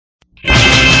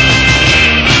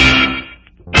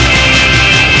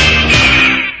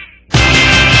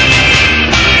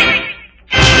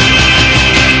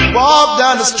walked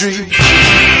down the street,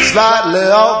 slightly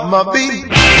off my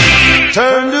beat.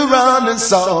 Turned around and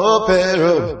saw a pair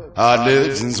of hot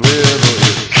lips and swivel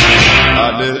hips.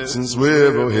 Hot lips and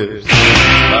swivel hips.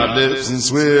 Hot lips and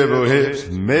swivel hips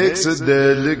makes a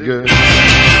deadly girl.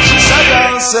 She sat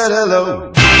down and said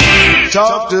hello,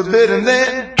 talked a bit and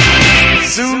then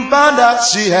soon found out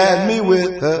she had me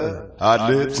with her.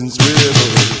 Hot lips and swivel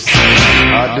hips.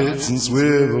 Hot lips and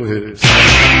swivel hips.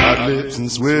 Hot lips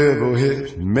and swivel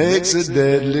hips makes a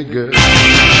deadly girl.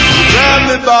 She grabbed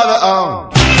me by the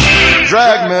arm,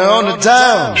 dragged me on the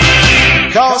town,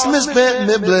 cost me, spent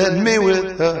me, bled me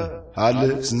with her. Hot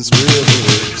lips and swivel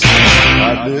hips.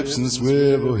 Hot lips and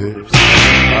swivel hips.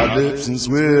 Hot lips and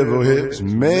swivel hips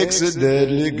makes a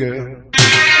deadly girl.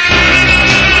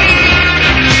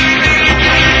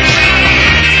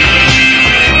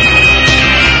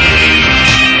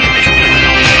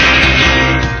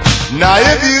 Now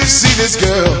if you see this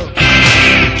girl